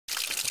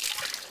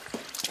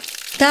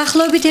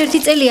დაახლოებით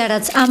 1 წელია,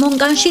 რაც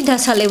ამონკანში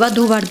დასალევად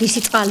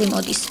უვარგისი წყალი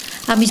მოდის.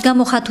 ამის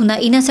გამო ხათუნა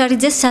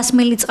ინასარიძეს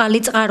სასმელი წყალი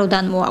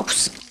წყაროდან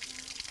მოაქვს.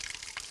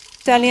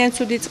 ძალიან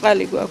ცუდი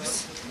წყალი გვაქვს.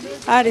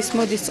 არის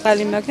მოდის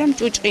წყალი, მაგრამ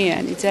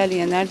ჭუჭყიანი,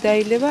 ძალიან არ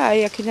დაილევა, აი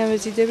აქედან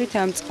ვეზიდებით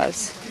ამ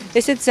წყალს.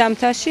 ესეთ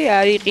ზამთარში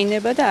არ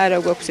იყინება და არა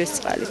გვაქვს ეს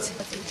წყალიც.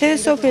 მთელ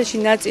სოფელში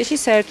ნაწილში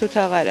საერთოდ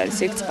აღარ არის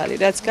ეგ წყალი,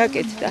 რაც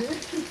გაკეთდა.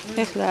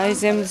 ეხლა აი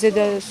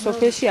ზედა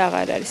სოფელში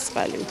აღარ არის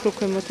წყალი. უფრო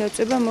ქვემოთ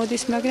აწება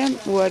მოდის, მაგრამ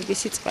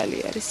უარგისი წყალი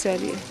არის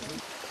ძალიან.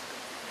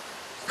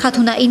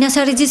 ხათუნა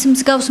ინასარიძის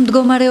მსგავს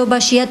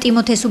მდგომარეობაშია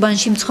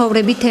ტიმოთესუბანში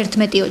მცხოვრები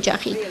 11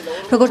 ოჯახი.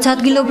 როგორც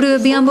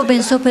ადგილობრივები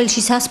ამბობენ,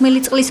 სოფელში სასმელი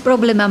წყლის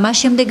პრობლემა მას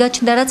შემდეგ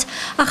გაჩნდა, რაც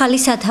ახალი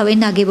სათავე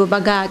ნაგებობა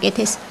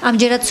გააკეთეს.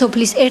 ამჯერად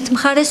სოფლის ერთ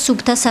მხარეს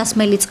სუფთა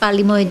სასმელი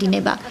წყალი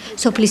მოედინება,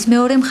 სოფლის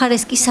მეორე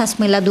მხარეს კი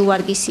სასმელად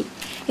უვარგისი.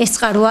 ეს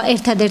წყაროა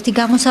ერთადერთი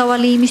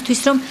გამოსავალი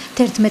იმისთვის, რომ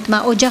 11-მა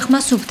ოჯახმა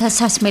სუფთა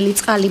სასმელი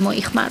წყალი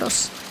მოიხმაროს.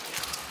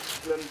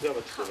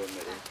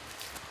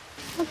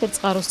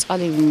 წყაროს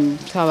წყალი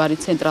მთავარი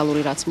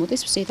ცენტრალური რაც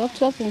მოდის, ვზიდავთ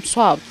და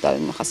სხვა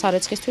ხა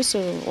სარეცხისთვის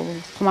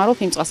ხმარობ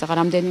იმ წყალს, ახლა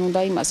რამდენი უნდა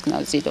იმასქნა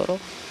ზიდო, რომ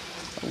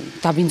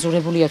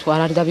დაბინძურებულია თუ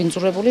არ არის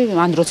დაბინძურებული,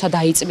 ან როცა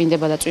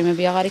დაიწმინდება და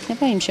წვიმები აღარ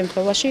იქნება, იმ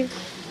შემთხვევაში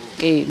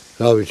კი.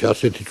 რა ვიცი,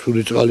 ასეთი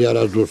ცუდი წყალი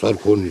არასდროს არ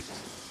ქონი.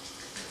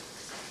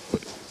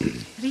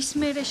 რის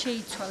მერე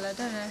შეიცვალა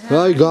და რა?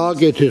 აი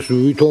გააკეთეს,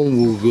 ვითომ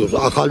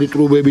ახალი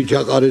ტრუბები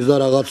ჩაყარეს და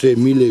რაღაცე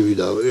მილევი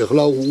და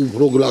ეხლა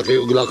უფრო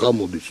გლახა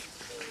მოდის.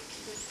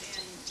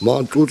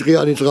 მან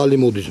ჭუჭყიანი წყალი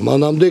მოდის,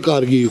 მანამდე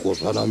კარგი იყო,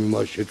 სანამ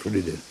იმას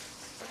შეცვლიდნენ.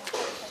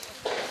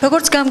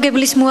 როგორც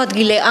გამგებლის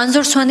მოადგილე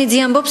ანზორ სვანიძე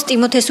ამბობს,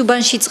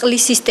 ტიმოთესუბანში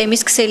წყლის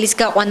სისტემის ქსელის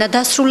გაყვანა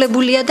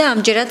დასრულებულია და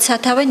ამჯერად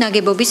სათავე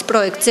ნაგებობის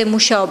პროექტზე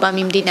მუშაობა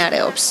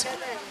მიმდინარეობს.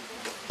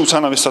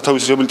 სანამ ეს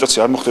სათავის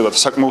რეაბილიტაცია არ მოხდება და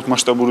საკმაოდ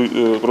მასშტაბური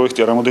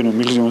პროექტია, რამოდენიმე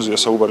მილიონზეა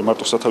საუბარი,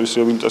 მარტო სათავის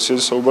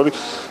რეაბილიტაციაზე საუბარი,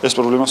 ეს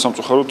პრობლემა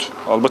სამწუხაროდ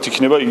ალბათ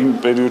იქნება იმ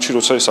პერიოდში,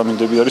 როცა ეს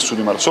ამინდები არის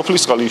ცუდი, მაგრამ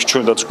სოფლის წყალი ის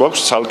ჩვენდაც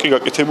გვაქვს, ცალკე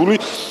გაკეთებული,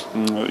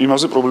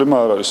 იმაზე პრობლემა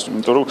არ არის,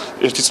 იმიტომ რომ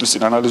 1 წლის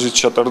წინ ანალიზით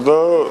ჩატარდა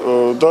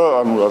და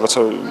ანუ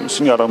რაღაცა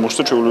ისინი არ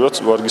ამოშთა ჩვეულებრივად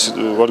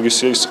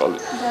ვარგისია ის წყალი.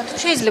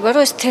 შეიძლება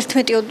რომ ეს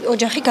 11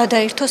 ოჯახი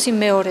გადაერთოს იმ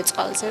მეორე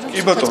წყალზე, რომ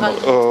კი ბატონო,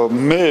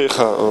 მე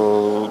ხა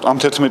ამ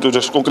 11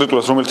 ოჯახს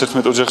კონკრეტულად რომელი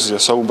 11 ოჯახზეა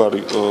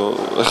საუბარი,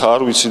 ეხლა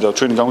არ ვიცი და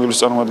ჩვენი გამგებლის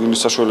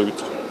წარმომადგენლის საშუალებით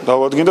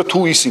დავადგენ და თუ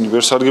ისინი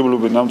ვერ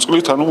სარგებლობენ ამ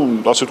წყლით, ანუ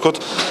ასე ვთქვათ,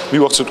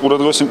 მივახცევთ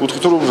ყურადღებას იმ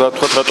კუთხით, რომ რა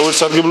თქვათ, რატო ვერ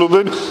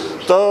სარგებლობენ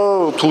და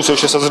თუ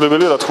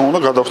შესაძლებელია, რა თქმა უნდა,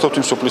 გადავხდათ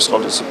იმ სოფლის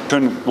წყალზე.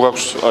 ჩვენ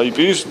გვაქვს IP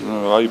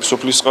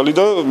სოფლის წყალი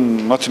და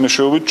მათი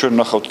მეშვეობით ჩვენ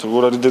ნახავთ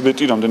როგორ არის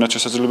დებეტი, რამდენად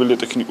შესაძლებელია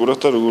ტექნიკურად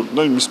და როგორ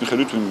და იმის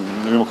მიხედვით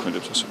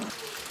ვიმოქმედებთ ასე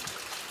ვთქვათ.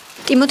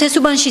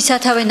 ტიმოთესუბანში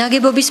სათავე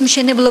ნაგებობის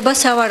მშენებლობა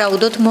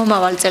სავარაუდოდ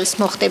მომავალ წელს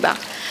მოხდება.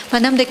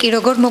 მანამდე კი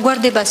როგორ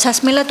მოგვარდება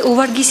სასმელად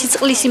უვარგისი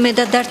წყლის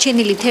იმედად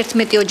დარჩენილი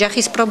 11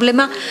 ოჯახის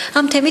პრობლემა,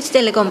 ამ თემით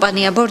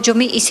ტელეკომპანია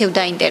ბორჯომი ისევ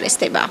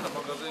დაინტერესდება.